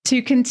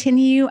To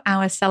continue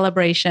our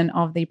celebration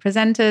of the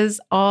presenters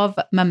of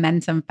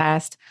Momentum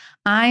Fest,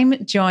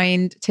 I'm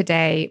joined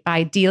today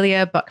by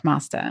Delia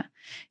Buckmaster.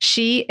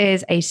 She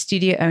is a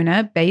studio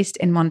owner based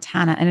in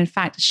Montana. And in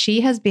fact,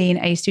 she has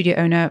been a studio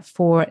owner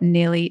for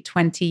nearly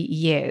 20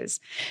 years.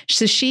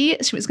 So she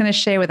was going to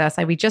share with us,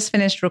 we just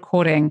finished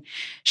recording,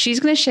 she's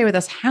going to share with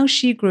us how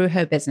she grew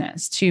her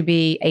business to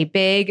be a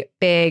big,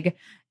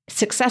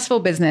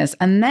 successful business,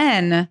 and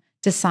then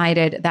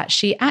decided that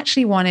she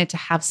actually wanted to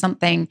have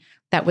something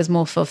that was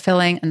more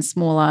fulfilling and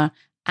smaller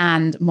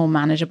and more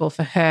manageable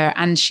for her.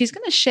 And she's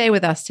going to share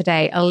with us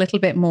today a little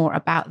bit more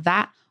about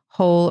that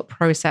whole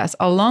process,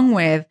 along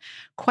with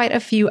quite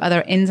a few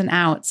other ins and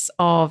outs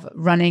of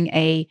running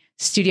a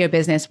studio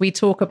business. We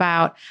talk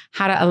about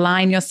how to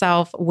align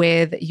yourself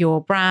with your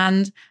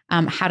brand,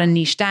 how to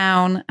niche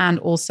down, and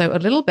also a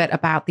little bit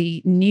about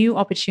the new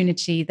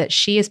opportunity that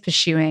she is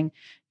pursuing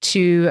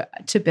to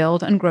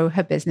build and grow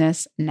her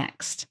business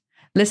next.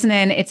 Listen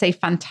in. It's a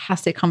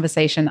fantastic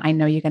conversation. I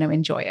know you're going to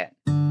enjoy it.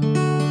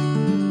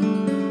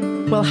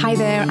 Well, hi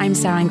there. I'm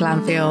Sarah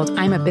Glanfield.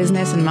 I'm a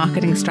business and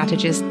marketing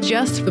strategist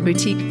just for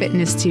boutique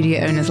fitness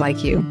studio owners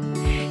like you.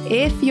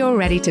 If you're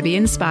ready to be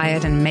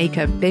inspired and make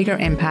a bigger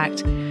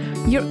impact,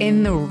 you're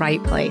in the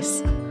right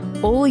place.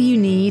 All you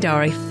need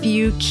are a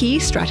few key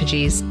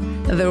strategies,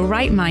 the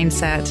right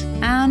mindset,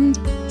 and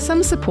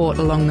some support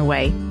along the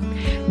way.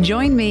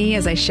 Join me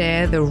as I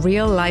share the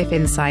real-life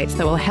insights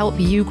that will help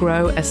you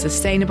grow a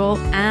sustainable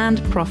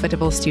and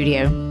profitable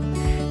studio.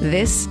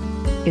 This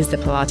is the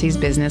Pilates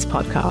Business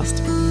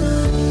Podcast.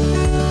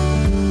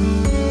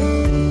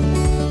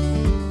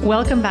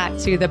 Welcome back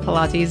to the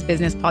Pilates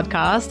Business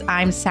Podcast.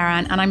 I'm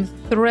Sarah, and I'm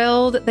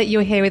thrilled that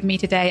you're here with me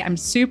today. I'm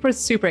super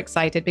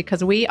excited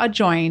because we are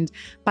joined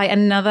by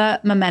another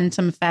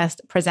Momentum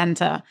Fest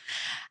presenter.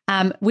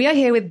 We are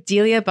here with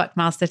Delia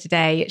Buckmaster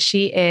today.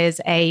 She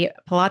is a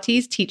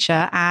Pilates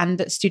teacher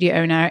and studio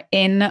owner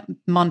in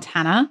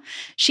Montana.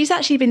 She's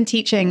actually been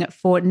teaching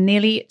for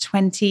nearly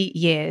 20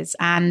 years,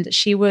 and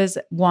she was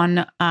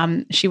one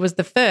of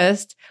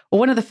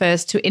the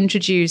first to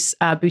introduce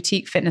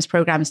boutique fitness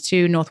programs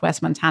to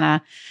Northwest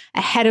Montana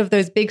ahead of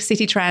those big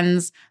city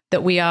trends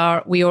that we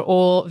are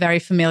all very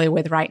familiar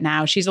with right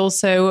now. She's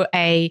also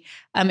a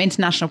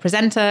international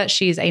presenter.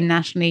 She's a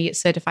nationally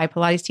certified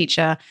Pilates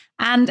teacher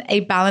and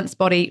a Balanced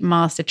Body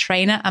Master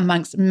Trainer,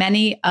 amongst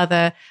many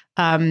other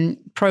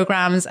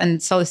programs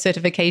and solid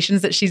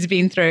certifications that she's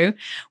been through.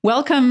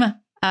 Welcome,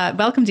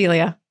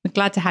 Delia. We're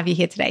glad to have you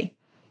here today.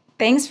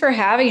 Thanks for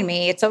having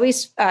me. It's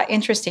always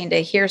interesting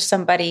to hear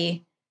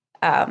somebody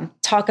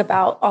talk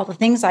about all the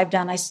things I've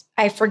done.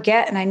 I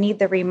forget, and I need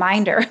the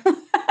reminder.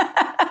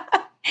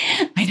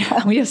 I know.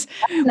 When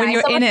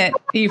you're in it,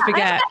 you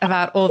forget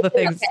about all the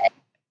things. Okay.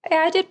 Yeah,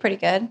 I did pretty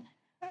good.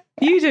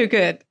 You do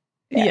good.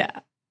 Yeah,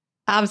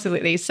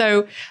 absolutely.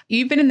 So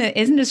you've been in the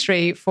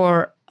industry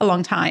for a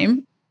long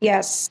time.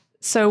 Yes.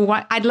 So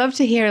I'd love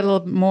to hear a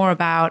little bit more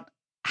about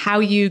how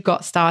you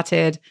got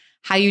started,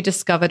 how you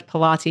discovered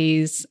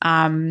Pilates,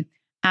 and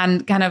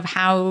kind of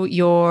how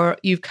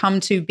you've come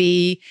to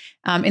be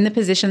in the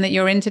position that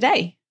you're in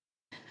today.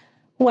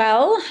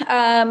 Well,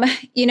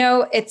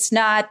 it's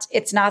not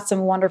some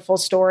wonderful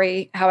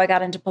story how I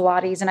got into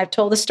Pilates, and I've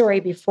told the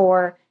story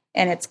before,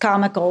 and it's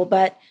comical,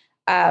 but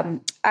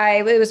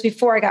it was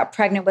before I got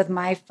pregnant with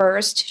my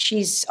first.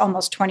 She's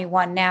almost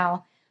 21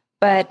 now,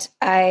 but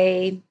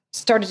I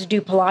started to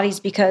do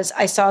Pilates because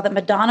I saw that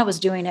Madonna was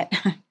doing it.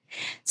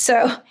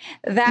 So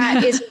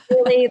that is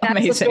really, that's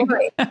the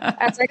story.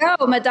 I was like,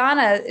 oh,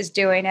 Madonna is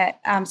doing it.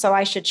 So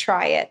I should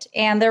try it.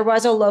 And there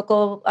was a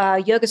local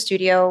yoga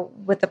studio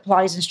with a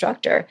Pilates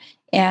instructor.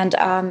 And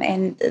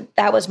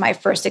that was my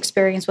first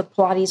experience with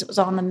Pilates. It was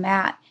on the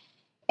mat.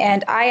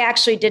 And I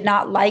actually did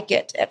not like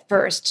it at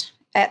first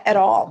at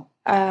all.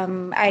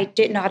 I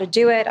didn't know how to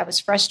do it. I was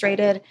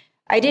frustrated.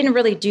 I didn't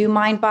really do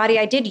mind body.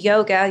 I did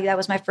yoga. That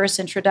was my first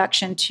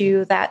introduction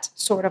to that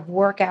sort of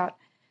workout.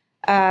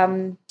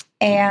 But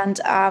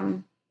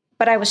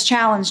I was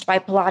challenged by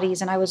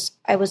Pilates, and I was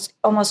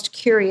almost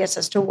curious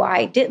as to why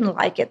I didn't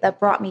like it. That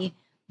brought me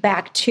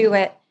back to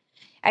it.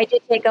 I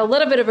did take a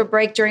little bit of a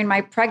break during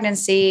my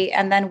pregnancy,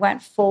 and then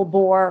went full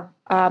bore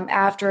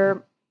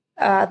after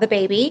the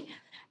baby.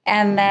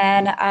 And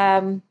then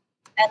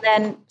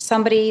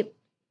the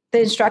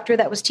instructor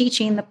that was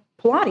teaching the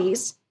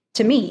Pilates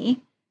to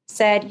me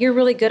said, "You're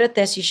really good at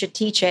this. You should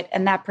teach it."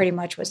 And that pretty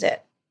much was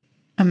it.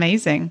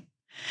 Amazing.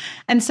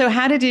 And so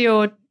how did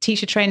your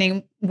teacher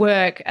training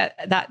work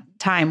at that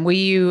time?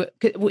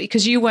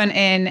 Because you weren't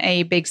in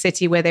a big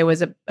city where there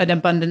was an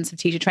abundance of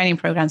teacher training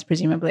programs,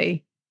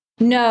 presumably.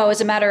 No,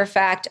 as a matter of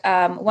fact,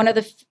 one of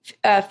the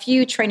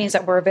few trainings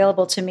that were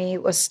available to me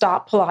was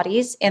Stop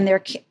Pilates, and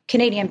they're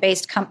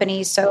Canadian-based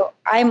companies. So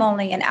I'm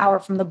only an hour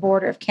from the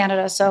border of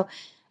Canada. So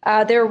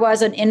there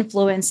was an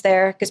influence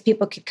there because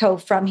people could go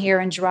from here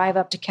and drive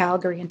up to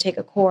Calgary and take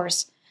a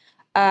course.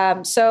 There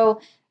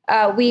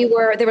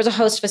was a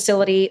host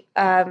facility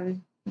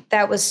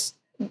that was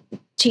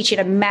teaching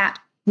a mat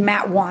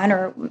 1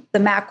 or the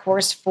mat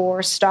course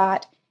for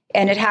STOT,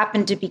 and it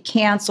happened to be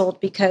canceled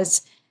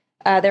because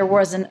there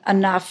wasn't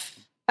enough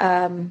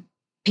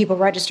people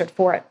registered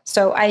for it.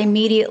 So I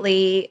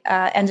immediately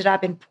ended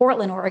up in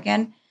Portland,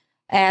 Oregon,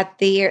 at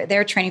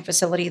their training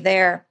facility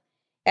there,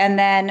 and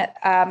then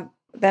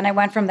I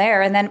went from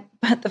there. And then,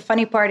 but the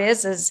funny part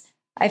is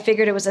I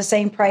figured it was the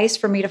same price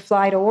for me to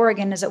fly to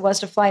Oregon as it was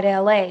to fly to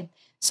LA.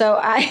 So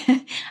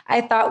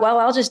I thought, well,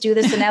 I'll just do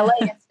this in LA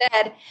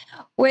instead,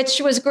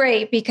 which was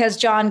great because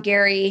John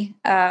Gary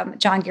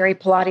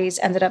Pilates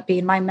ended up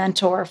being my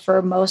mentor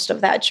for most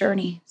of that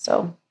journey.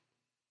 So.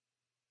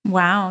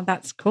 Wow,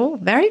 that's cool.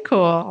 Very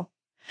cool.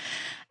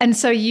 And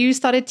so you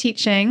started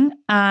teaching,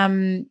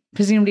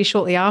 presumably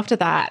shortly after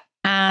that.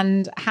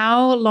 And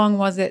how long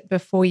was it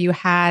before you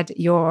had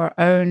your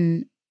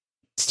own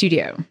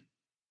studio?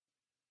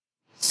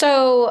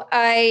 So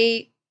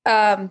I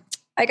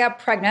got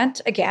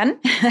pregnant again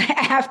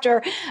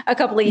after a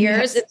couple of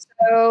years. Yes.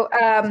 So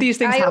these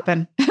things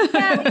happen.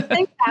 Yeah, these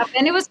things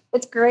happen.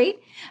 It's great.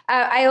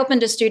 I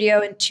opened a studio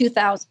in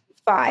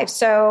 2005.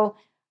 So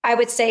I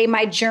would say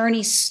my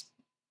journey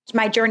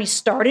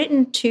started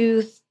in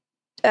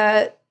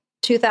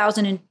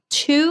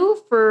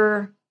 2002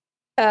 for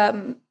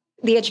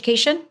the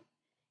education.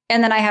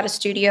 And then I had a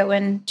studio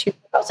in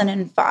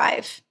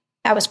 2005.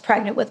 I was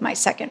pregnant with my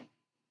second.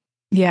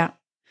 Yeah.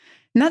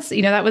 And that's,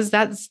 that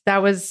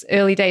was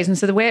early days. And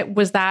so where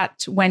was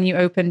that when you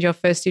opened your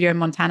first studio in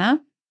Montana?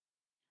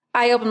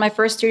 I opened my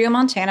first studio in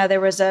Montana.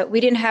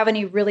 We didn't have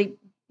any really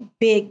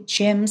big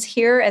gyms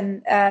here.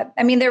 And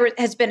there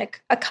has been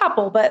a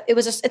couple, but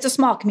it's a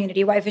small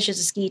community. Whitefish is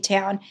a ski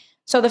town.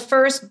 So the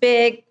first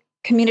big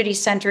community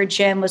center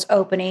gym was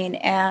opening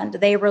and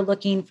they were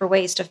looking for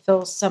ways to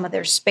fill some of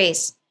their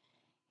space.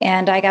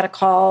 And I got a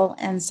call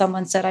and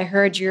someone said, I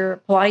heard you're a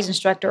Pilates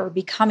instructor or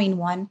becoming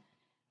one.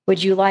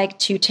 Would you like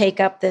to take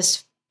up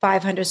this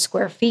 500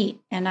 square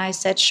feet? And I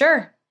said,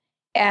 sure.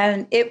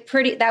 And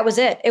that was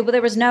it.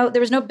 There was no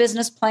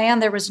business plan.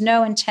 There was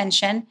no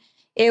intention.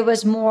 It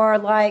was more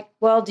like,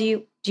 well, do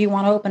you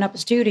want to open up a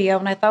studio?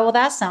 And I thought, well,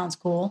 that sounds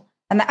cool.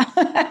 And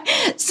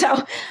so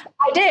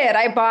I did.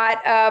 I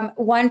bought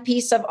one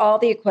piece of all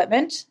the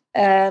equipment,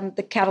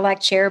 the Cadillac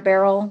chair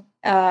barrel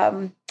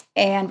and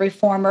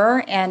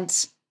reformer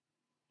and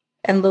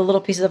the little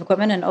pieces of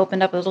equipment, and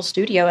opened up a little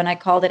studio. And I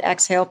called it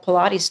Exhale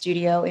Pilates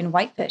Studio in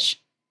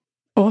Whitefish.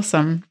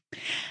 Awesome.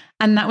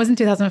 And that was in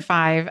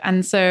 2005.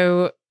 And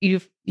so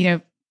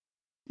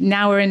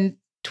now we're in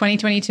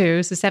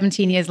 2022, so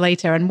 17 years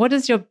later. And what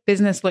does your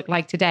business look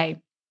like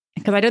today?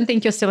 Because I don't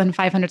think you're still in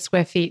 500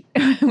 square feet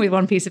with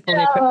one piece of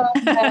equipment.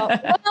 No.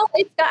 Well,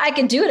 I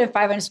can do it at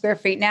 500 square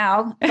feet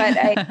now,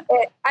 but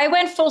I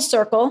went full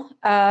circle.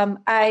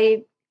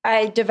 I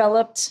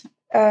developed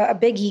a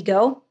big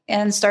ego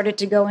and started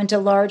to go into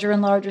larger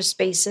and larger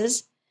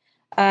spaces,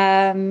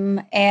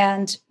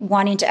 and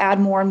wanting to add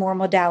more and more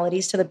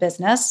modalities to the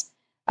business.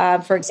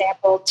 For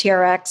example,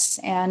 TRX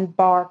and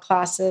bar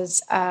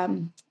classes,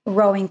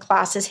 rowing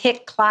classes,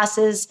 HIIT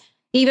classes,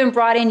 even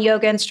brought in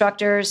yoga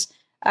instructors.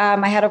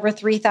 I had over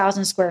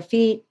 3,000 square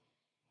feet.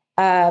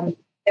 There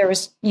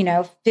was,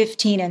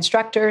 15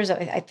 instructors,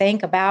 I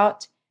think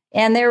about,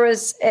 and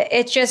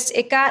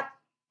it got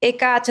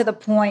to the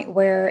point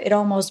where it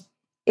almost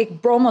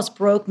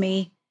broke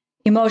me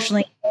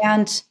emotionally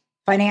and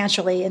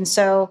financially. And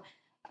so,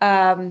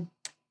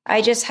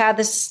 I just had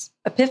this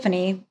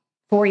epiphany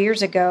 4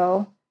 years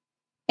ago,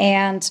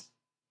 and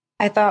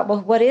I thought,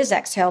 well, what is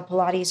Exhale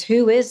Pilates?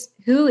 Who is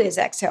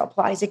Exhale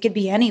Pilates? It could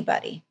be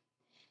anybody.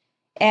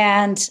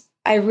 And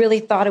I really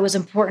thought it was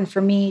important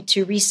for me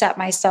to reset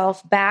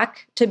myself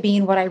back to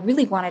being what I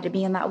really wanted to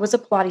be, and that was a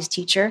Pilates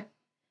teacher.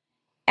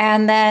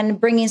 And then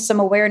bringing some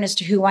awareness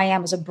to who I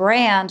am as a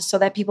brand so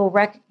that people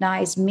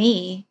recognize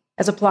me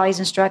as a Pilates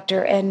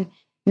instructor and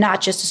not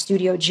just a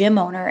studio gym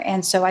owner.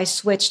 And so I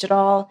switched it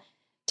all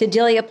to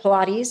Delia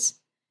Pilates.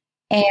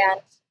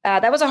 And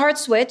that was a hard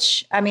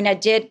switch. I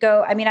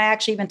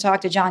actually even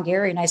talked to John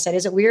Gary and I said,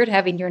 is it weird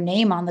having your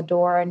name on the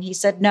door? And he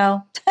said,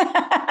 no.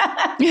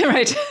 Yeah,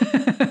 right.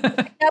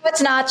 No,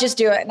 it's not. Just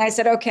do it. And I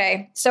said,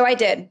 okay. So I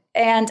did.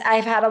 And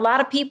I've had a lot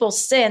of people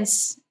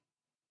since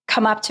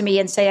come up to me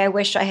and say, I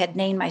wish I had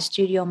named my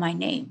studio my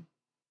name.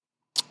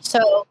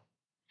 So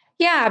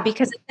yeah,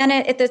 because then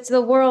it's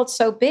the world's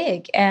so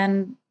big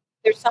and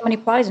there's so many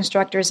Pilates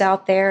instructors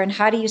out there. And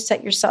how do you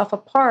set yourself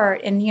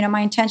apart? And,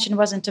 my intention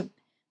wasn't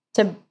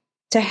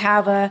to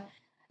have a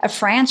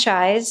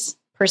franchise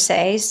per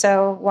se.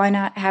 So why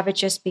not have it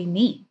just be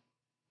me?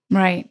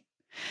 Right.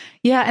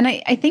 Yeah. And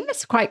I think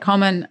that's quite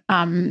common.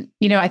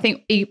 I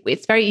think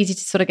it's very easy to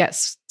sort of get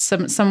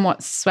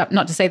somewhat swept,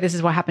 not to say this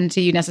is what happened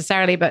to you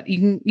necessarily, but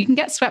you can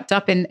get swept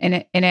up in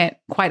it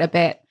quite a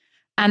bit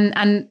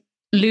and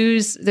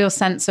lose your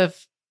sense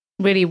of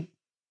really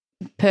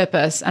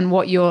purpose and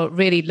what you're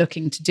really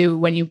looking to do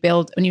when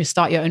you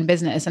start your own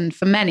business. And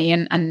for many,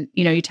 and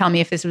you tell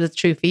me if this was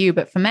true for you,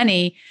 but for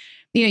many,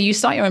 you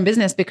start your own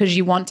business because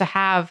you want to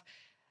have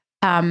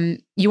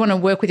you want to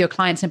work with your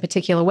clients in a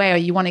particular way, or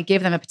you want to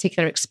give them a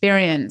particular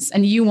experience,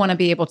 and you want to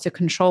be able to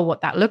control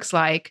what that looks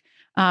like,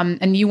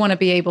 and you want to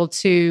be able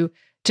to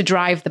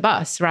drive the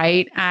bus,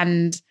 right?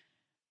 And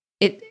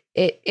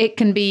it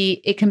can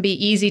be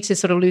easy to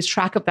sort of lose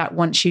track of that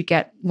once you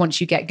get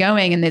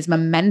going and there's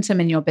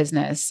momentum in your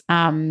business.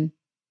 And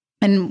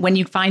when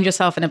you find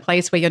yourself in a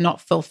place where you're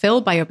not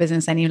fulfilled by your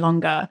business any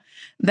longer,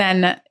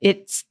 then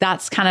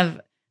that's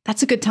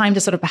a good time to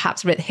sort of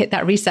perhaps hit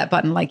that reset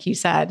button, like you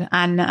said,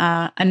 and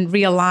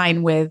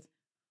realign with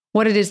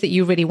what it is that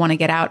you really want to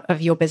get out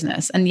of your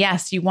business. And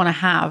yes, you want to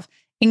have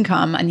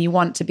income and you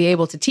want to be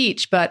able to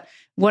teach, but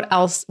what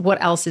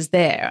else is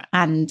there?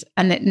 And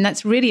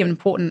that's really an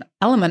important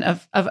element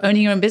of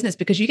owning your own business,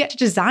 because you get to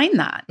design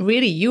that.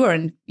 Really,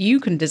 you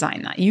can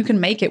design that. You can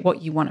make it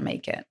what you want to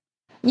make it.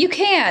 You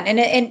can.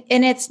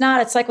 And it's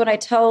like when I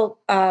tell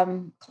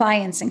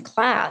clients in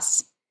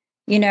class,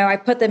 I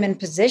put them in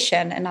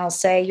position and I'll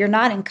say, you're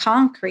not in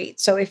concrete.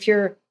 So if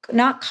you're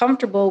not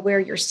comfortable where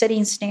you're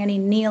sitting,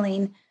 standing,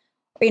 kneeling,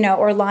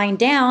 or lying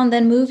down,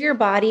 then move your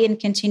body and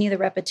continue the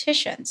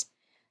repetitions.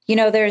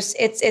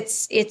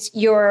 It's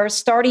your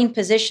starting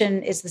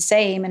position is the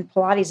same in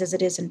Pilates as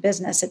it is in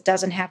business. It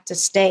doesn't have to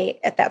stay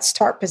at that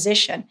start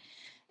position.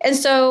 And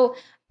so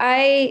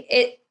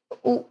I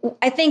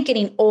think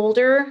getting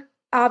older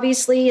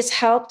obviously has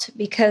helped,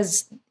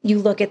 because you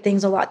look at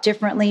things a lot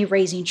differently.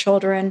 Raising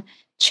children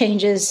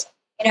changes,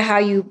 how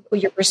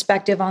your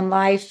perspective on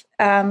life.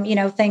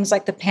 Things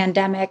like the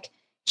pandemic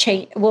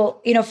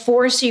will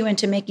force you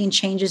into making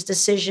changes,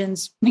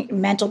 decisions,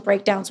 mental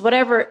breakdowns,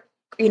 whatever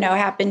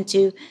happened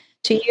to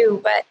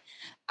you. But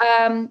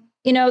I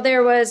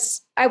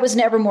was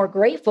never more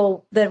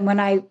grateful than when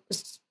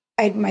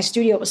my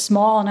studio was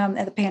small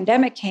and the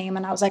pandemic came,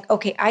 and I was like,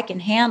 okay, I can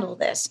handle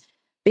this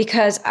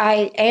because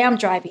I am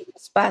driving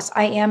this bus.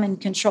 I am in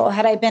control.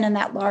 Had I been in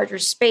that larger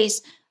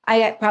space,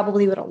 I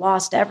probably would have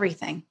lost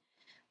everything.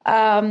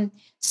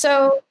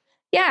 So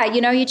yeah,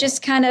 you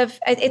just kind of,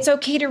 it's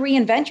okay to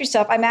reinvent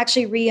yourself. I'm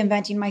actually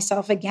reinventing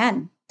myself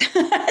again.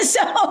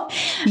 So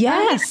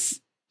yes.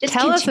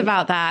 Tell us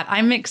about that.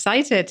 I'm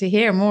excited to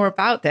hear more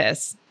about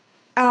this.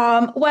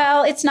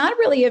 Well, it's not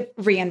really a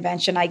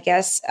reinvention, I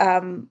guess.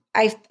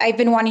 I've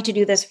been wanting to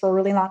do this for a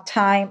really long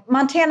time.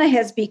 Montana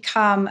has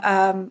become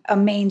a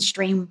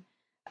mainstream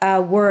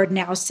word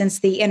now since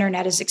the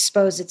internet has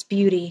exposed its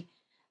beauty.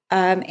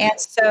 And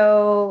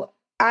so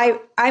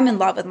I'm in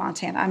love with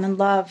Montana. I'm in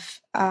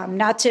love,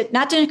 not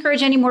to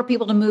encourage any more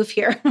people to move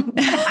here.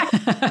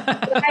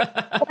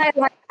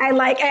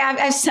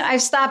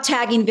 I've stopped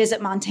tagging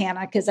Visit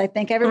Montana because I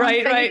think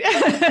everyone's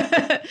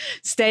right.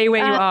 Stay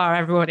where you are,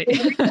 everybody.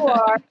 Where you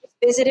are,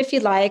 visit if you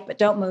like, but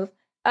don't move.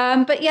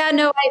 But yeah,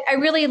 no, I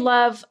really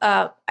love.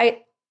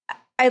 I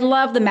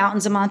love the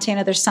mountains of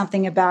Montana. There's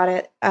something about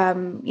it.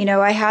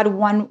 I had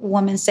one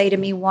woman say to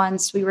me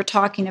once, we were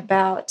talking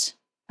about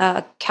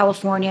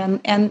California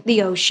and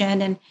the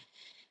ocean,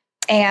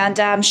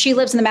 and she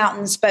lives in the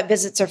mountains but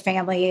visits her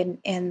family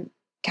in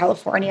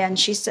California. And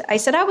I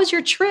said, how was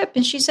your trip?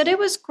 And she said, it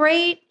was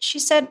great. She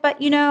said, but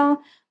I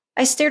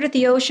stared at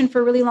the ocean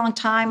for a really long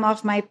time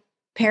off my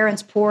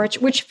parents' porch,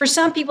 which for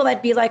some people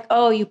that'd be like,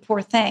 oh, you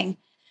poor thing.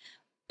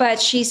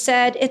 But she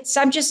said,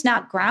 I'm just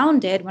not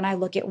grounded when I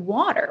look at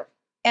water.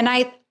 And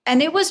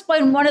it was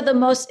one of the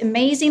most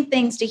amazing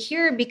things to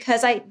hear,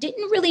 because I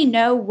didn't really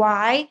know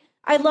why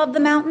I love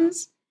the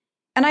mountains.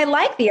 And I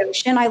like the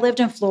ocean. I lived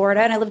in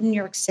Florida and I lived in New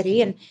York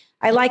City. And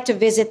I like to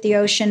visit the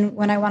ocean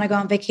when I want to go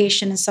on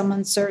vacation and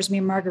someone serves me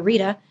a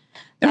margarita.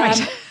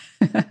 Right.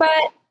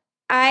 But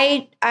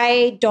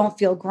I don't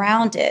feel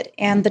grounded.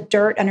 And the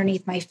dirt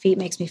underneath my feet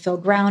makes me feel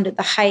grounded.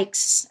 The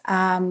hikes,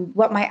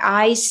 what my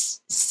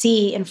eyes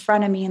see in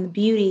front of me and the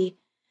beauty.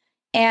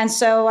 And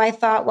so I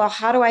thought, well,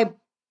 how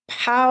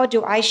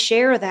do I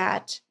share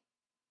that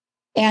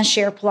and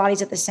share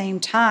Pilates at the same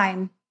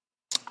time?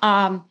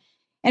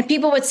 And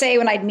people would say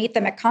when I'd meet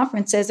them at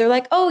conferences, they're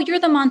like, oh, you're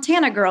the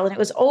Montana girl. And it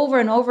was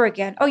over and over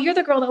again. Oh, you're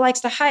the girl that likes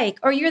to hike.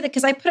 Or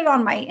because I put it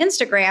on my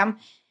Instagram.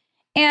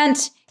 And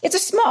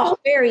it's a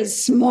very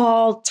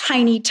small,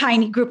 tiny,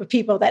 tiny group of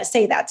people that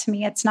say that to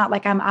me. It's not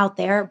like I'm out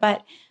there.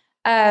 But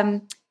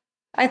I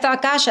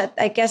thought, gosh,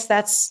 I guess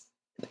that's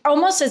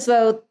almost as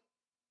though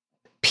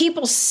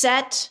people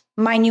set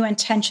my new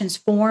intentions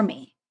for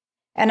me.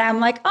 And I'm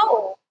like,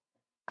 oh,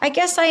 I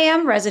guess I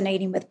am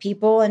resonating with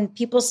people, and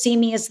people see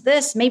me as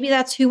this. Maybe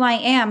that's who I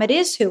am. It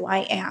is who I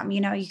am.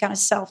 You kind of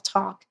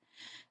self-talk.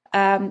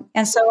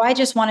 And so I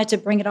just wanted to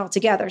bring it all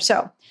together.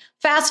 So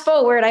fast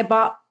forward, I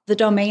bought the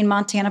domain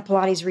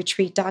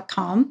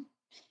MontanaPilatesRetreat.com,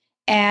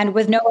 and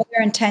with no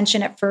other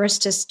intention at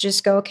first,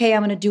 just go, okay,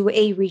 I'm going to do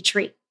a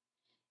retreat.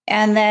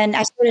 And then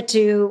I started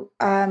to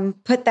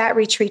put that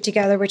retreat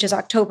together, which is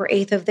October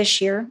 8th of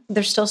this year.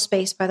 There's still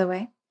space, by the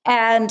way.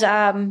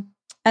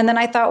 And then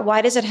I thought,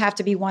 why does it have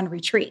to be one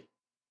retreat?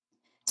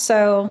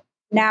 So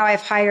now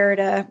I've hired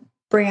a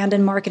brand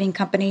and marketing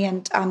company,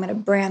 and I'm going to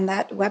brand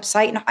that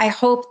website. And I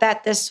hope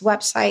that this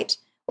website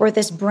or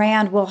this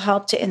brand will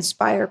help to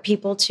inspire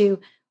people to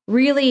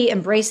really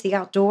embrace the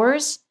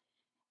outdoors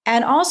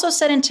and also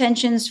set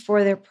intentions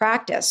for their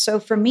practice. So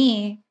for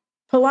me,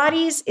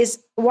 Pilates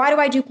is, why do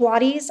I do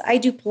Pilates? I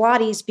do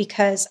Pilates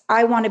because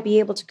I want to be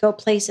able to go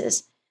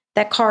places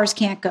that cars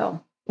can't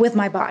go with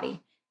my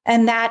body.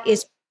 And that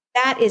is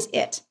that is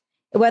it.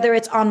 Whether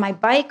it's on my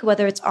bike,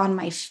 whether it's on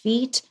my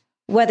feet,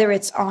 whether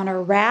it's on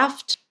a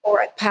raft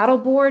or a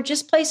paddleboard,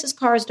 just places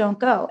cars don't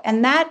go.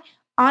 And that,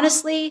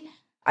 honestly,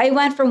 I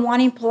went from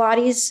wanting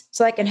Pilates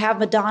so I can have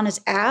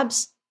Madonna's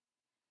abs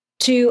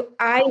to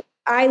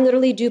I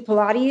literally do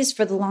Pilates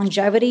for the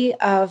longevity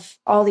of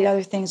all the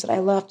other things that I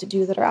love to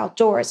do that are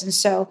outdoors. And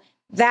so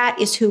that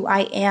is who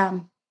I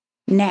am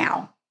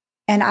now.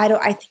 And I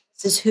think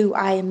this is who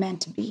I am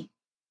meant to be.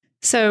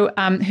 So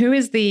who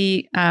is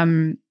the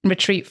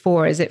retreat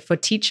for? Is it for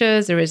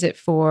teachers or is it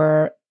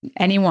for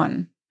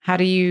anyone? How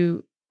do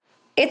you?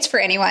 It's for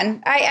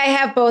anyone. I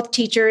have both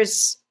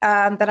teachers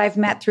that I've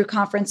met through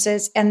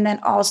conferences and then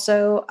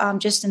also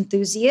just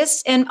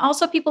enthusiasts and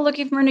also people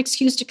looking for an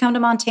excuse to come to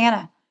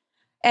Montana.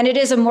 And it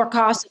is a more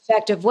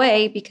cost-effective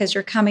way because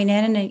you're coming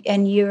in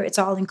and it's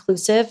all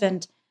inclusive.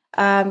 And,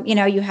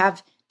 you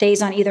have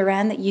days on either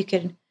end that you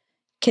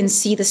can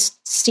see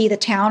the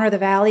town or the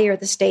valley or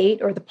the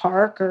state or the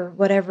park or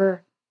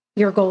whatever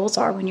your goals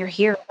are when you're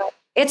here. But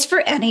it's for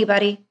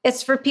anybody.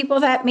 It's for people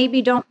that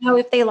maybe don't know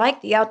if they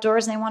like the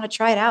outdoors and they want to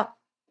try it out.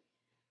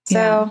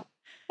 So,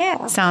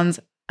 yeah. Sounds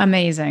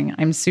amazing.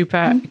 I'm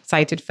super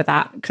excited for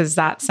that because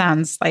that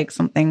sounds like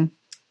something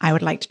I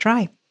would like to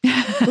try.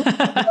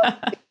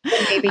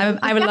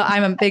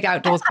 I'm a big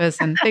outdoors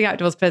person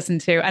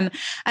too. And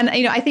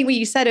I think what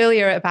you said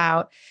earlier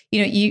about,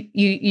 you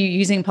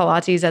using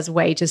Pilates as a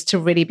way just to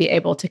really be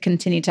able to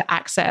continue to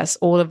access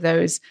all of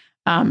those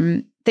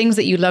things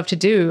that you love to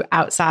do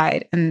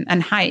outside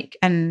and hike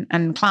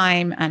and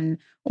climb and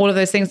all of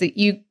those things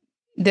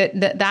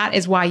that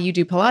is why you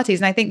do Pilates.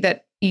 And I think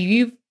that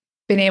you've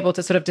been able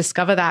to sort of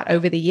discover that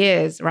over the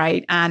years,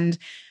 right? And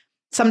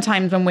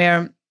sometimes when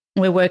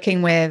we're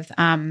working with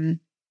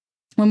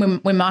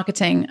when we're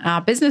marketing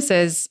our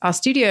businesses, our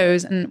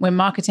studios, and when we're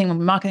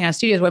marketing our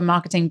studios, we're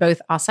marketing both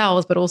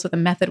ourselves, but also the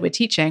method we're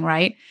teaching,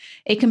 right?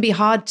 It can be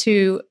hard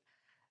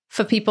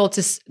for people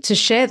to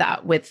share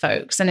that with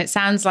folks. And it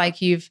sounds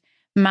like you've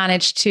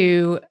managed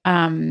to,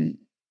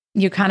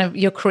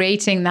 you're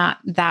creating that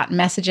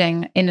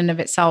messaging in and of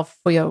itself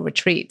for your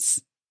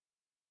retreats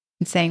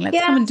and saying, let's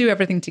come and do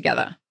everything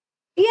together.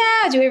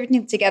 Yeah, do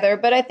everything together.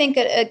 But I think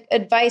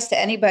advice to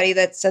anybody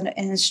that's an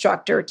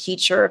instructor,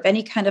 teacher of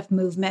any kind of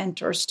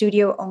movement or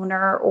studio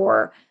owner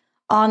or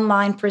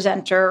online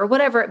presenter or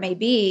whatever it may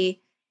be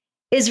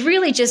is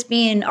really just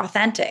being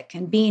authentic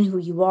and being who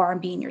you are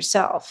and being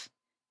yourself.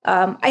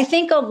 I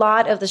think a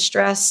lot of the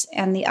stress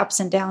and the ups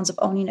and downs of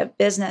owning a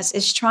business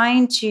is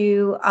trying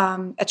to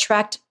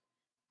attract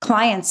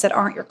clients that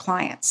aren't your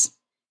clients.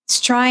 It's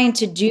trying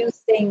to do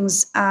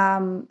things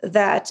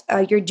that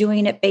you're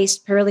doing it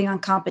based purely on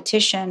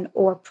competition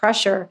or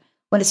pressure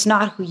when it's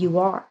not who you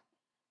are.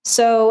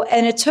 So,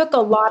 and it took a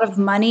lot of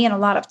money and a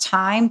lot of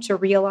time to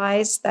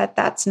realize that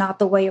that's not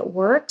the way it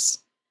works.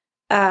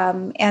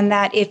 And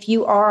that if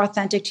you are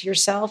authentic to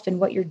yourself and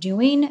what you're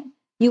doing,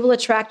 you will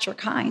attract your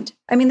kind.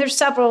 I mean, there's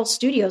several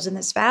studios in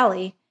this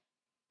valley,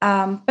 but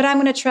I'm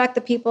going to attract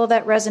the people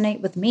that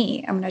resonate with me.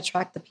 I'm going to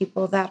attract the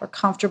people that are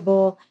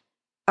comfortable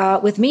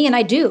with me. And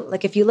I do.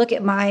 Like, if you look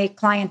at my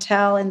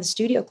clientele and the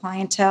studio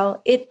clientele,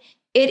 it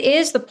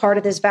is the part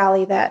of this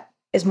valley that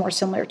is more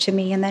similar to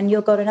me. And then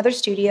you'll go to another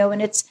studio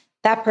and it's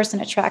that person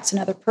attracts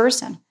another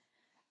person.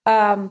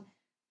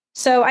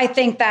 So I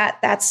think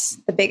that's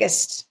the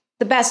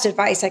best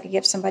advice I could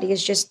give somebody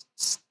is just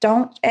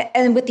don't.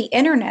 And with the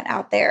internet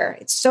out there,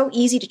 it's so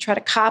easy to try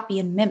to copy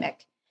and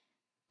mimic,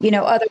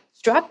 other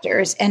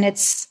instructors. And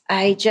it's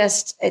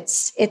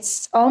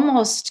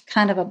almost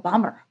kind of a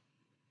bummer.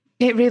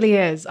 It really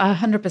is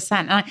 100%.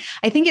 And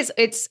I think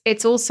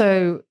it's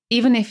also,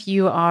 even if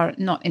you are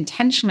not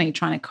intentionally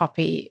trying to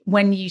copy,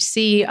 when you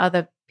see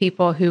other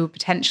people who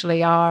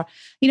potentially are,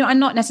 and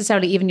not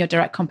necessarily even your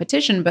direct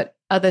competition, but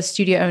other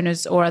studio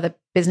owners or other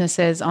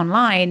businesses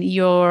online,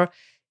 you're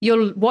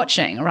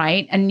watching,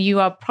 right? And you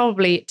are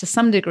probably to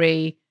some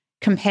degree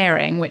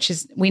comparing, which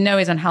we know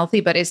is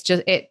unhealthy, but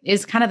it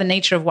is kind of the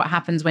nature of what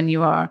happens when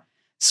you are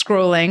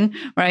scrolling,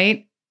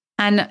 right?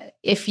 And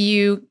if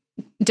you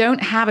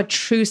don't have a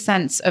true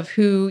sense of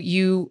who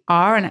you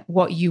are and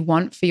what you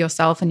want for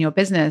yourself and your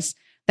business,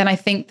 then I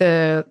think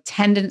the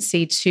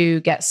tendency to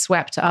get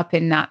swept up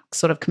in that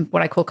sort of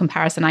what I call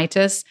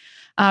comparisonitis,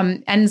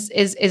 and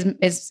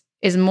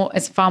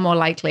is far more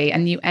likely,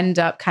 and you end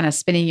up kind of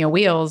spinning your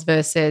wheels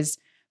versus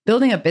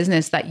building a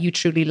business that you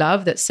truly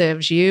love, that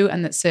serves you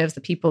and that serves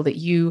the people that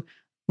you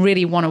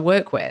really want to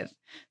work with.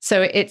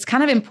 So it's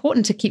kind of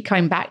important to keep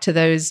coming back to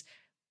those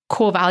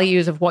core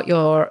values of what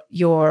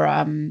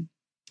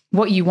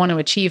what you want to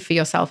achieve for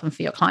yourself and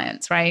for your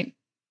clients, right?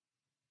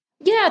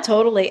 Yeah,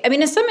 totally. I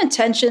mean, and some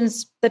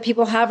intentions that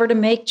people have are to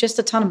make just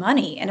a ton of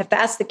money. And if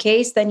that's the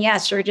case, then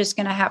yes, you're just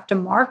going to have to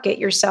market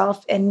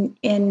yourself and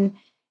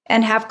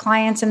have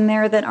clients in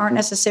there that aren't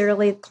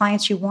necessarily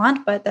clients you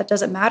want, but that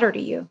doesn't matter to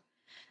you.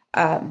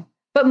 I'm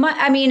not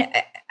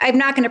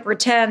going to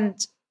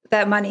pretend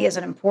that money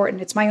isn't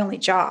important. It's my only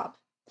job.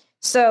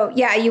 So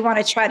yeah, you want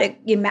to try to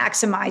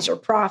maximize your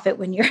profit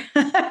when you're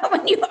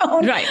when you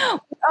own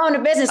own a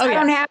business. Oh, I yeah.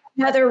 don't have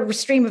another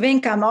stream of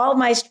income. All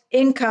my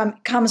income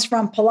comes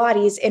from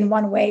Pilates in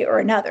one way or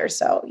another.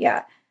 So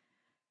yeah.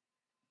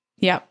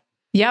 Yep.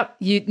 Yep.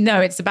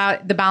 It's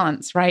about the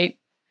balance, right?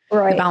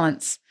 Right. The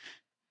balance.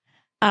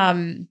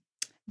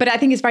 But I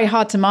think it's very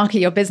hard to market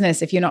your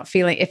business if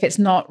it's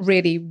not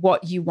really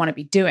what you want to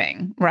be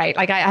doing, right?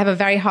 Like I have a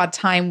very hard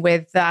time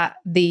with that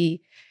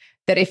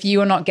if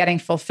you are not getting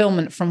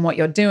fulfillment from what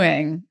you're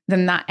doing,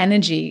 then that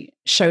energy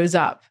shows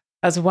up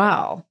as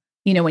well,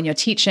 when you're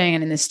teaching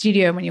and in the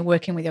studio, when you're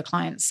working with your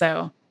clients.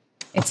 So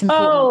it's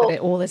important that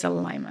it all is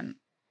alignment.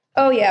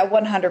 Oh yeah,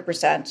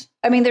 100%.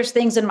 I mean, there's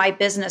things in my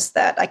business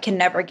that I can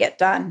never get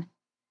done.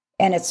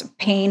 And it's a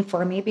pain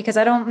for me because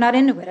I'm not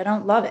into it. I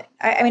don't love it.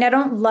 I mean, I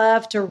don't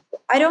love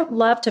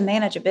to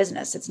manage a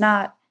business. It's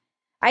not,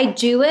 I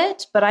do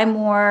it, but I'm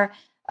more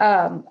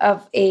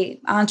of a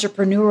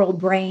entrepreneurial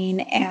brain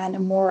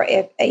and more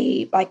of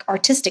a like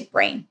artistic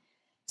brain.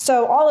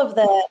 So all of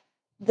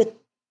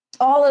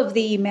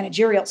the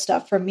managerial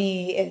stuff for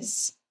me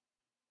is,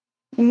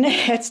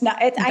 it's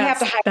not, I have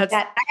to hire that.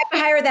 I have to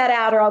hire that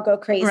out or I'll go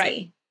crazy.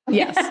 Right.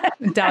 Yes.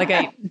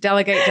 Delegate.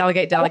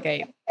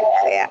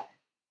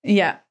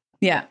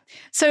 Yeah.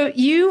 So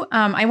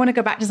I want to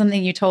go back to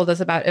something you told us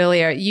about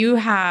earlier. You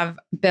have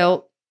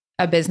built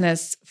a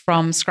business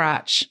from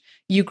scratch.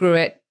 You grew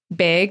it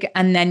big,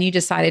 and then you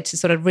decided to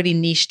sort of really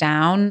niche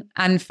down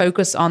and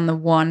focus on the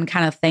one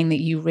kind of thing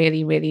that you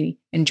really, really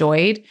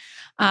enjoyed,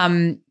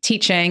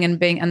 teaching and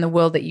the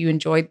world that you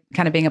enjoyed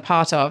kind of being a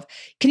part of.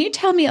 Can you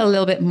tell me a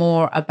little bit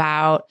more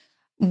about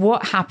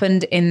what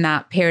happened in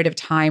that period of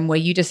time where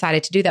you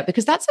decided to do that?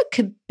 Because that's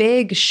a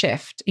big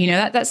shift.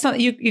 That's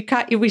something we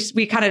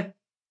kind of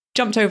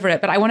jumped over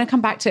it, but I want to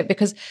come back to it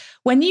because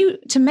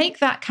to make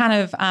that kind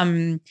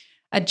of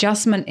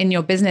adjustment in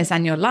your business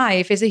and your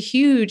life is a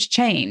huge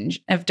change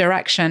of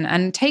direction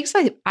and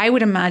I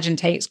would imagine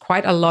takes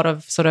quite a lot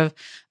of sort of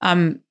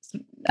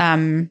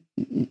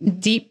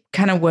deep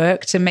kind of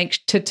work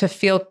to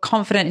feel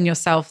confident in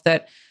yourself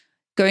that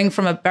going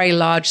from a very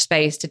large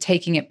space to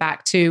taking it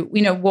back to,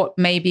 what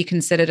may be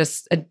considered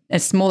a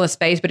smaller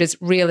space, but it's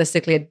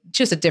realistically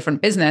just a different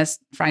business,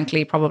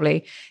 frankly,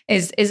 probably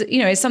is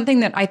something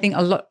that I think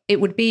it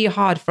would be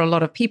hard for a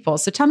lot of people.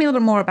 So tell me a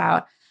little bit more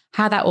about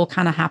how that all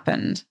kind of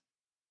happened.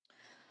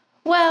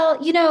 Well,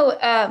 it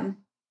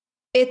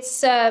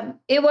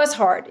was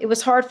hard. It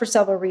was hard for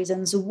several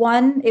reasons.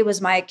 One, it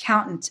was my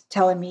accountant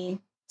telling me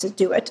to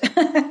do it.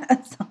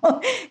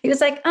 So he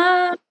was like,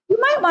 you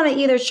might want to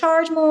either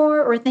charge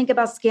more or think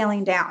about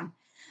scaling down.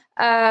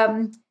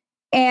 So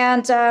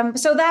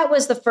that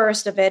was the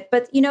first of it.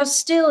 But,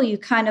 still you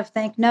kind of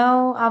think,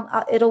 no,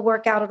 it'll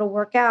work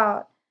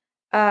out.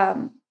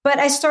 But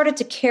I started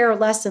to care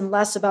less and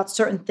less about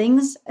certain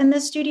things in the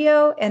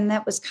studio. And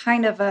that was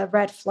kind of a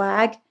red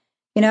flag.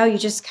 You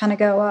just kind of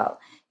go, well,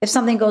 if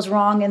something goes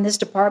wrong in this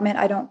department,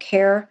 I don't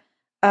care.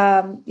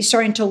 You're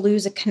starting to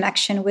lose a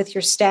connection with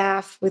your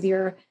staff, with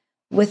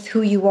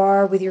who you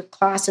are, with your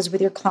classes,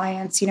 with your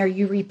clients.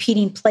 You're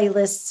repeating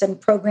playlists and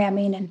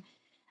programming,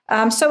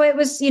 and so it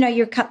was.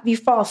 You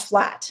fall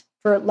flat,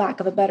 for lack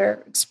of a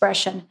better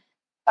expression.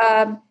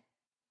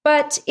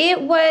 But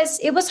it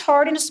was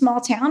hard in a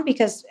small town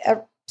because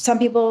some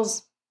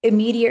people's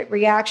immediate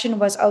reaction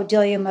was, "Oh,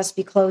 Delia must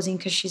be closing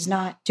because she's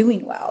not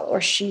doing well, or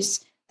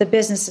the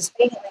business is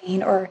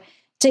failing,"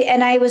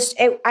 and I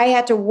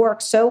had to work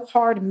so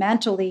hard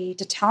mentally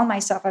to tell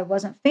myself I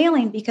wasn't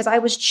failing because I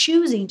was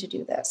choosing to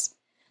do this.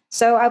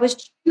 So I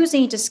was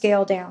choosing to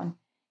scale down.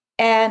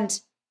 And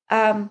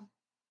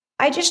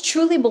I just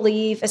truly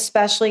believe,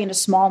 especially in a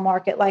small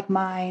market like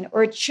mine,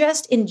 or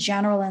just in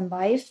general in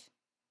life,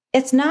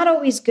 it's not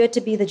always good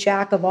to be the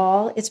jack of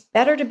all. It's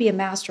better to be a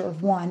master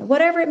of one,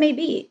 whatever it may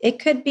be. It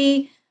could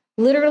be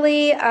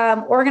literally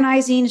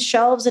organizing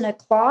shelves in a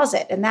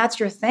closet, and that's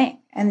your thing.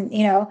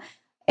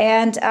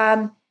 And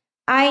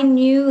I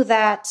knew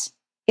that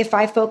if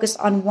I focused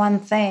on one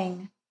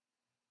thing,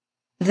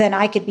 then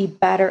I could be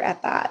better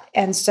at that.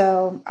 And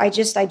so I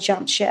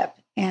jumped ship,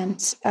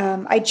 and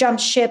but I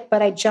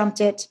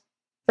jumped it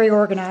very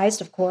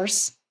organized, of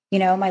course.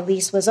 My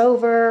lease was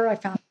over. I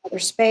found another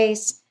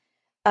space.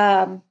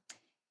 And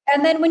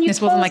then when this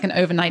wasn't like an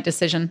overnight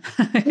decision.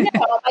 No,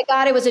 oh my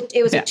God, it was a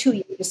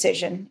 2-year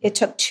decision. It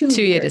took 2 years.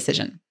 2-year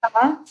decision.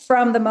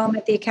 From the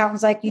moment the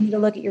accountant's like, you need to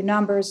look at your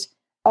numbers,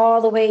 all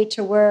the way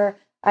to where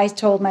I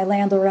told my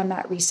landlord I'm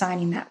not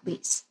re-signing that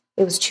lease.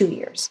 It was 2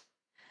 years.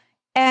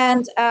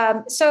 And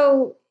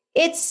so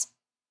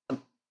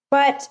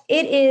but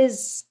it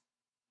is,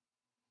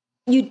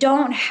 you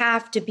don't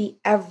have to be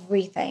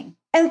everything.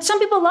 And some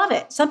people love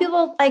it. Some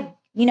people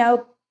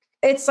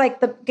it's like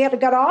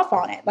get off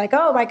on it. Like,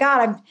 oh my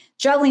God, I'm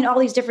juggling all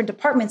these different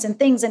departments and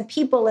things and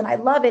people, and I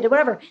love it or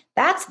whatever.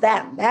 That's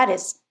them. That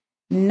is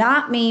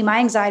not me. My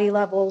anxiety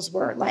levels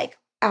were like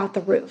out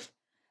the roof.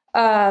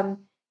 And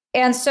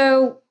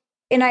so,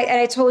 and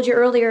I told you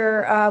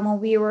earlier when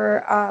we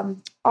were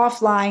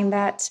offline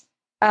that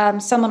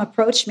someone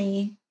approached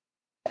me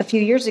a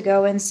few years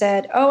ago and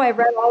said, "Oh,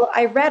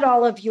 I read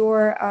all of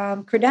your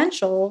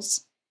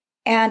credentials,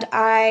 And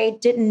I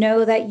didn't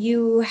know that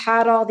you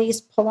had all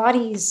these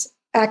Pilates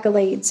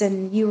accolades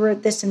and you were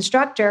this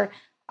instructor.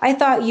 I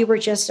thought you were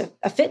just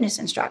a fitness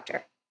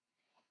instructor.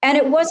 And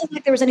it wasn't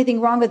like there was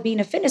anything wrong with being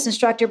a fitness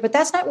instructor, but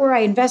that's not where I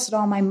invested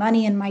all my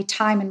money and my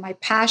time and my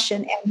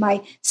passion and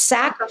my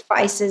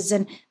sacrifices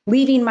and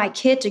leaving my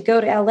kid to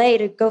go to LA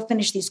to go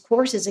finish these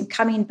courses and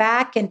coming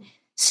back and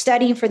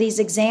studying for these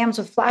exams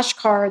with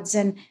flashcards.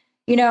 And,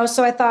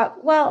 so I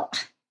thought, well,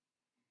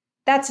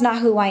 that's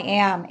not who I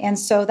am. And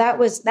so that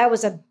was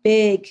a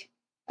big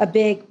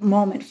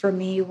moment for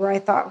me where I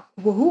thought,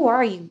 well, who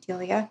are you,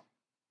 Delia?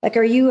 Like,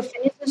 are you a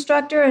fitness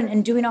instructor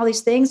and doing all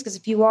these things? Because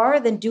if you are,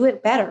 then do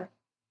it better.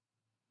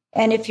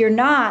 And if you're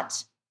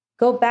not,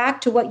 go back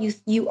to what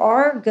you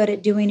are good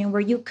at doing and where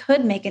you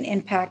could make an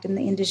impact in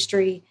the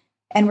industry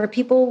and where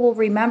people will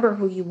remember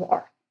who you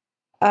are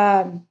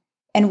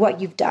and what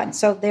you've done.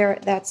 So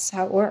that's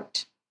how it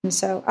worked. And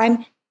so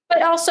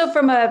but also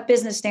from a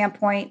business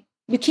standpoint,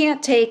 you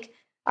can't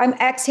I'm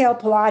Exhale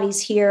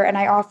Pilates here and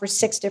I offer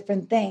 6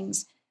 different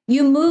things.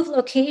 You move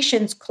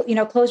locations,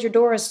 close your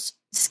doors,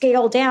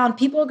 scale down.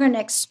 People are going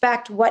to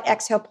expect what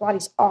Exhale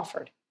Pilates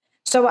offered.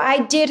 So I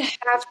did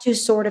have to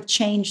sort of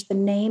change the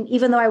name,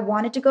 even though I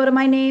wanted to go to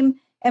my name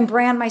and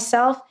brand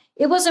myself.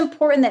 It was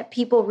important that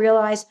people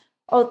realize,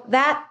 oh,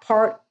 that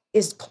part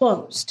is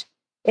closed.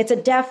 It's a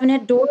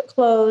definite door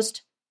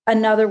closed,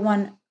 another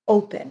one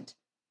opened.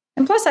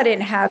 And plus I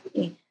don't have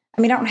any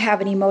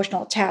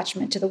emotional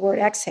attachment to the word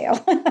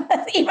exhale,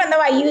 even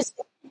though I use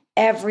it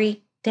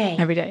every day.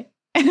 Every day.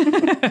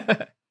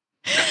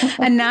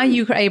 And now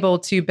you're able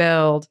to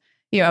build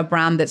a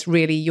brand that's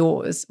really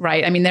yours,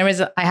 right? I mean, I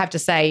have to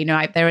say,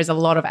 there is a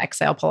lot of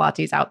Exhale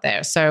Pilates out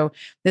there. So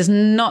there's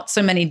not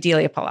so many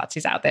Delia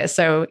Pilates out there.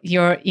 So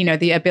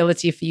the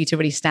ability for you to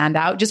really stand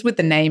out just with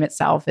the name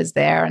itself is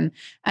there. And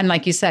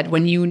like you said,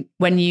 when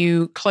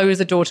you close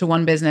the door to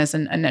one business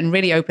and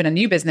really open a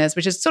new business,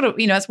 which is sort of,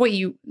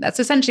 that's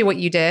essentially what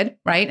you did,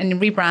 right? And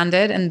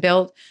rebranded and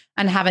built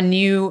and have a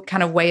new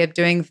kind of way of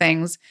doing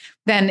things,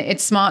 then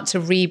it's smart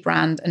to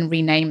rebrand and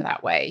rename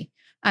that way.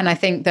 And I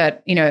think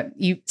that,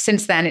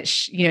 since then, it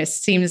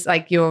seems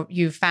like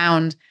you've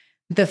found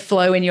the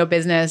flow in your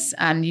business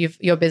and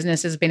your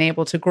business has been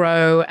able to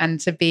grow and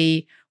to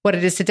be what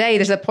it is today.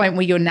 There's a point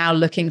where you're now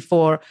looking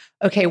for,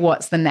 okay,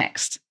 what's the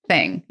next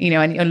thing,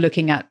 and you're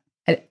looking at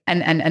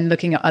and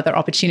looking at other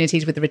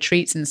opportunities with the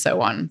retreats and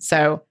so on.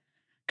 So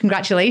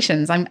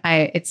congratulations.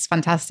 It's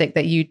fantastic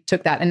that you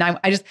took that. And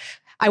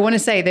I want to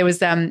say there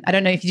was, I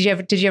don't know if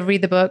did you ever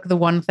read the book, The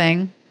One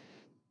Thing?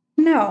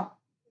 No.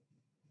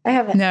 I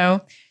haven't.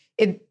 No,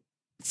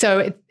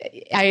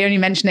 I only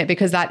mention it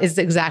because that is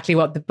exactly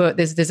what the book.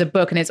 There's a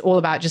book, and it's all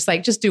about just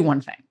do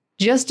one thing.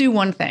 Just do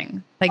one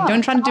thing. Like,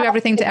 don't try to do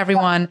everything to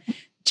everyone.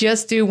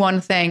 Just do one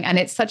thing. And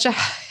it's such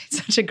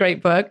a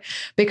great book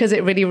because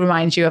it really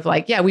reminds you of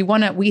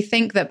we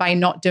think that by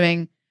not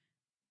doing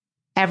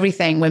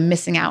everything, we're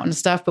missing out on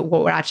stuff. But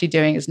what we're actually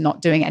doing is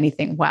not doing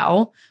anything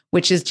well,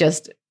 which is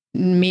just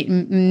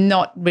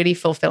not really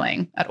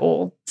fulfilling at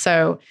all.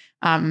 So,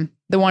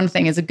 The One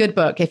Thing is a good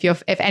book.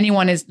 If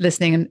anyone is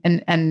listening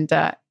and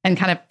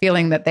kind of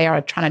feeling that they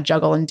are trying to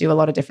juggle and do a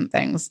lot of different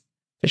things,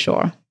 for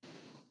sure.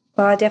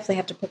 Well, I definitely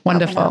have to put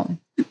wonderful.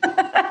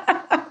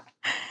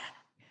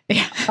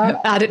 Yeah,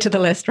 add it to the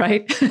list,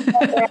 right?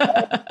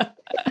 Add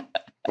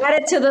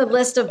it to the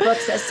list of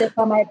books that sit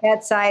on my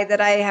bedside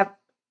that I have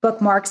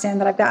bookmarks in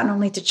that I've gotten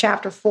only to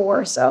chapter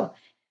 4. So,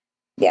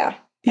 yeah,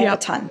 a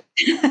ton.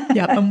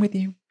 Yeah, I'm with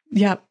you.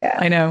 Yeah,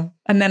 I know.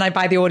 And then I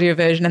buy the audio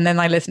version and then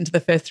I listen to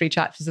the first 3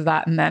 chapters of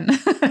that and then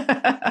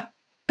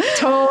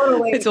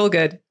totally. It's all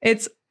good.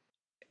 It's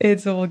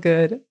all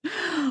good.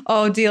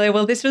 Oh, Delia,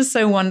 well, this was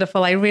so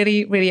wonderful. I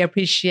really, really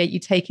appreciate you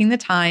taking the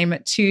time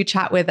to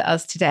chat with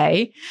us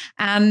today.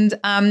 And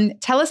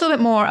tell us a little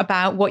bit more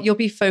about what you'll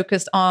be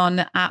focused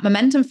on at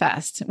Momentum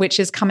Fest,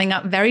 which is coming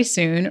up very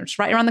soon. It's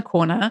right around the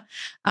corner.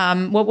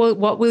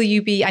 What will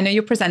you be? I know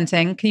you're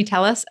presenting. Can you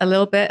tell us a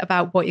little bit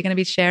about what you're going to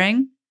be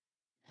sharing?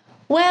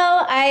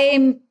 Well,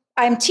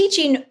 I'm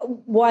teaching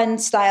one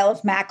style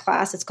of mat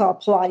class. It's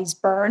called Pilates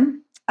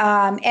Burn.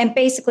 And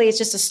basically it's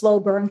just a slow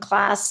burn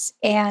class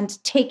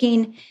and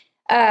taking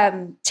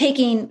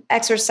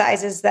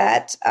exercises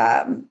that,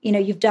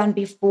 you've done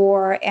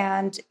before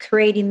and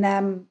creating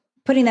them,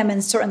 putting them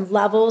in certain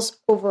levels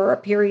over a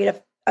period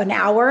of an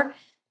hour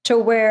to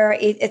where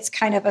it's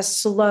kind of a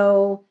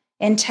slow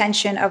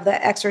intention of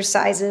the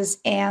exercises.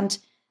 And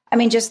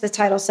just the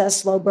title says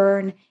slow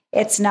burn.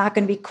 It's not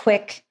going to be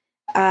quick.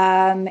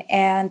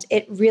 And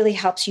it really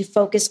helps you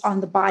focus on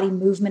the body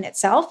movement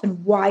itself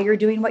and why you're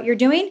doing what you're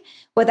doing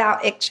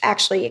without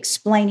actually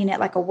explaining it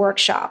like a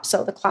workshop.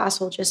 So the class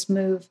will just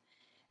move.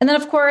 And then,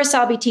 of course,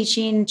 I'll be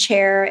teaching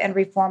chair and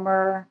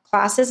reformer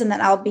classes. And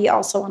then I'll be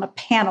also on a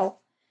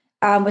panel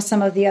with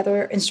some of the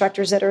other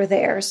instructors that are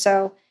there.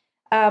 So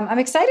I'm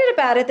excited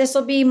about it. This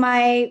will be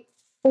my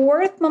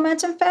 4th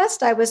Momentum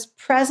Fest. I was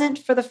present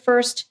for the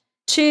first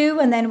 2,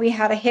 and then we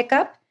had a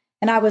hiccup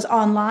and I was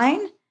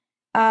online.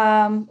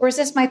 Or is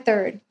this my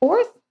 3rd?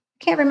 4th?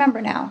 Can't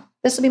remember now.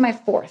 This will be my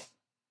 4th.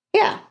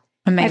 Yeah.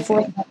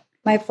 Amazing.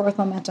 My fourth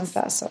Momentum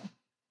Fest. So.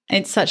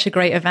 It's such a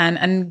great event,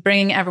 and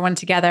bringing everyone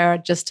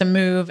together just to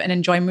move and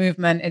enjoy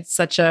movement. It's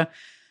such a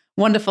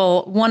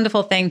wonderful,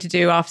 wonderful thing to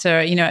do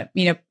after,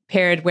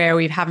 period where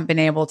we haven't been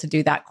able to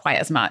do that quite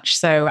as much.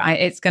 So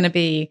it's going to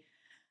be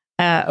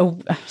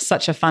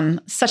such a fun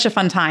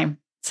time.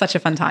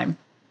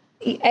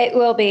 It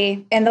will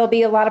be. And there'll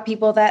be a lot of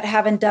people that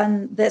haven't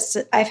done this.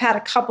 I've had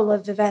a couple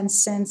of events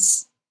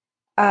since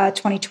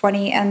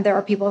 2020, and there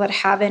are people that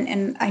haven't,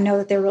 and I know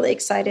that they're really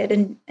excited.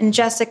 And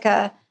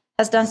Jessica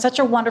has done such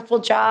a wonderful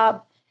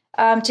job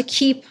to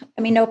keep,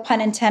 no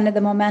pun intended,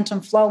 the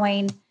momentum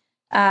flowing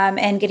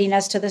and getting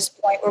us to this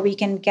point where we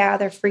can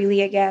gather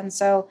freely again.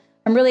 So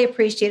I'm really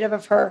appreciative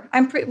of her.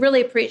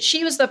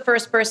 She was the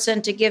first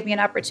person to give me an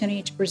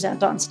opportunity to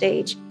present on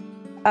stage.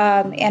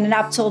 And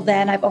up till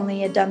then, I've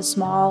only done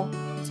small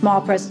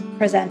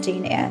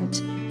presenting,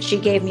 and she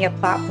gave me a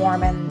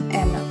platform,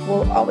 and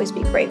we'll always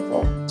be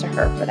grateful to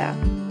her for that.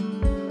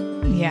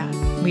 Yeah,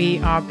 we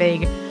are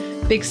big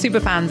super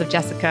fans of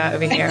Jessica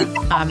over here.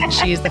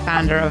 She is the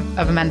founder of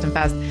Momentum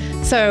Fest.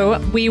 So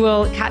we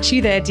will catch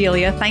you there,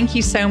 Delia. Thank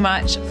you so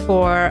much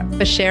for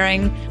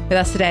sharing with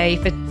us today,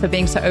 for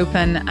being so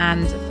open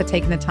and for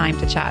taking the time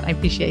to chat. I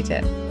appreciate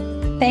it.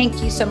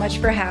 Thank you so much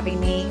for having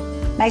me.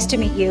 Nice to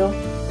meet you.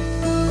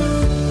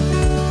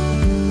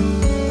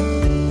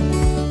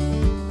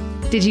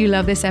 Did you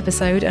love this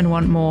episode and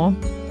want more?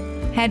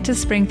 Head to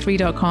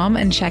spring3.com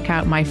and check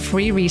out my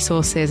free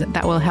resources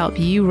that will help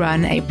you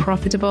run a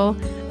profitable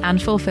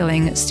and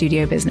fulfilling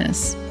studio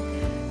business.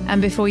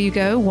 And before you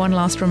go, one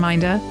last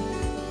reminder,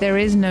 there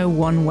is no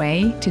one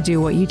way to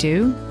do what you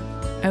do,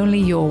 only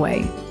your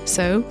way.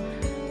 So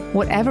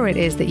whatever it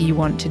is that you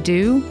want to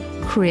do,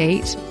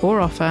 create, or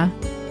offer,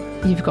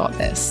 you've got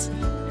this.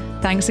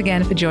 Thanks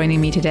again for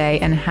joining me today,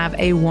 and have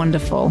a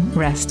wonderful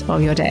rest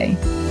of your day.